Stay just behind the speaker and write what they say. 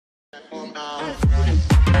Alright,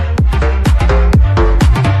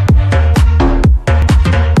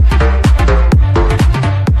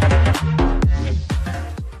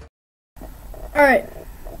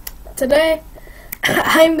 today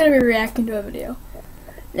I'm going to be reacting to a video.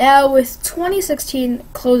 Now, with 2016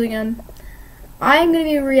 closing in, I'm going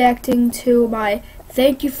to be reacting to my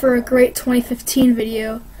Thank You for a Great 2015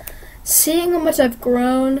 video, seeing how much I've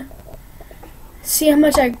grown,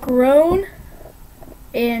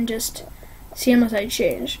 and just see how much I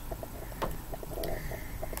changed.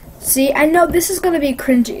 See, I know this is going to be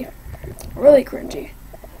cringy, really cringy.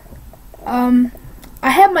 I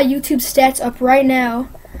have my YouTube stats up right now,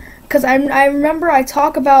 because I remember I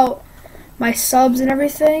talk about my subs and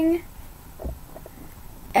everything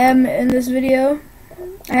in this video.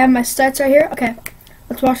 I have my stats right here. Okay,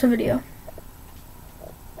 let's watch the video.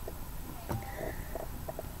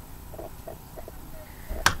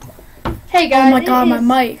 Hey guys, oh my god, my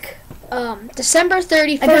mic. December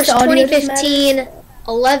 31st, 2015,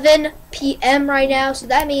 11 p.m. right now, so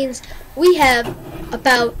that means we have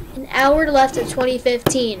about an hour left in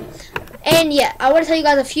 2015. And yeah, I want to tell you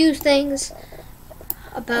guys a few things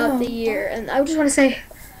about the year, and I just want to say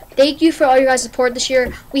thank you for all your guys' support this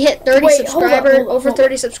year. We hit 30 subscribers, over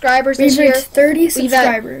 30 subscribers this year. 30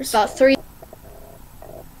 subscribers. About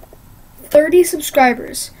 30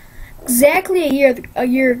 subscribers. Exactly a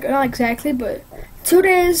year, not exactly, but 2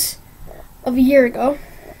 days of a year ago,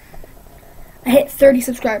 I hit 30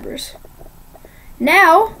 subscribers.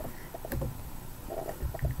 Now,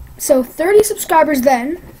 so 30 subscribers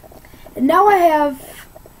then, and now I have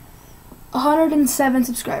 107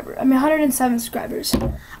 subscribers. 107 subscribers.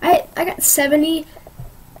 I got 77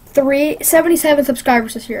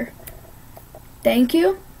 subscribers this year. Thank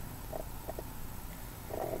you.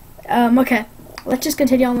 Okay, let's just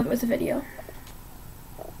continue on with the video.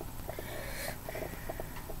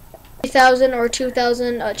 3,000 or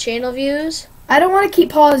 2,000 channel views. I don't want to keep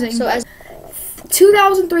pausing. So as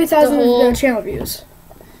 2,000, 3,000 channel views.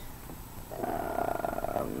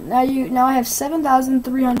 Now I have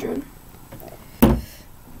 7,300.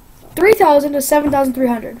 3,000 to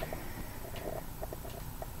 7,300.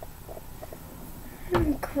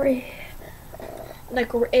 Great.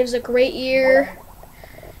 It was a great year,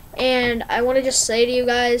 and I want to just say to you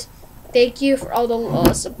guys, thank you for all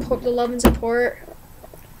the support, the love and support.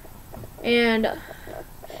 And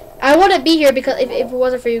I wouldn't be here because if it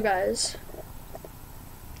wasn't for you guys.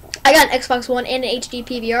 I got an Xbox One and an HD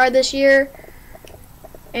PVR this year,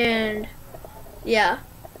 and yeah,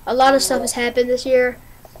 a lot of stuff has happened this year.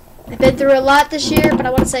 I've been through a lot this year, but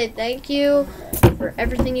I want to say thank you for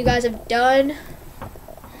everything you guys have done.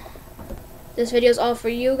 This video is all for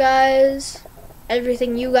you guys,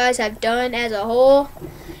 everything you guys have done as a whole,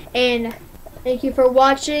 and thank you for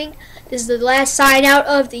watching. This is the last sign out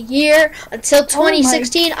of the year until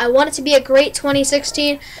 2016. I want it to be a great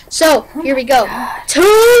 2016. So, here we go.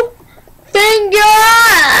 2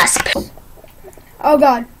 fingers! Oh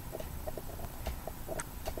god.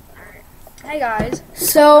 Hey guys.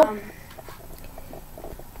 So,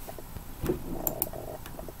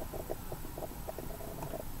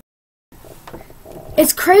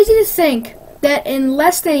 it's crazy to think that in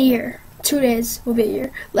less than a year, 2 days will be a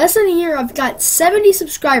year, less than a year, I've got 70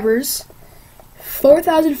 subscribers,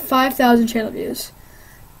 4,000, 5,000 channel views.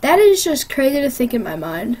 That is just crazy to think in my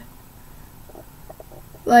mind.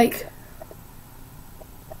 Like,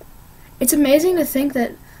 it's amazing to think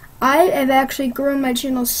that I have actually grown my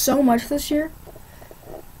channel so much this year.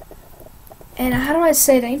 And how do I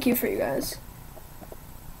say thank you for you guys?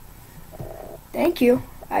 Thank you,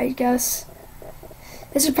 I guess.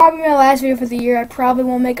 This is probably my last video for the year.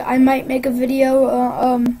 I might make a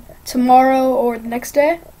video tomorrow or the next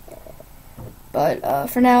day. But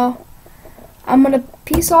for now, I'm gonna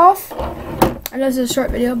peace off. I know this is a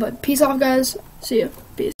short video, but peace off, guys. See you.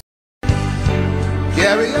 Peace.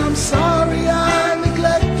 Gary, I'm sorry.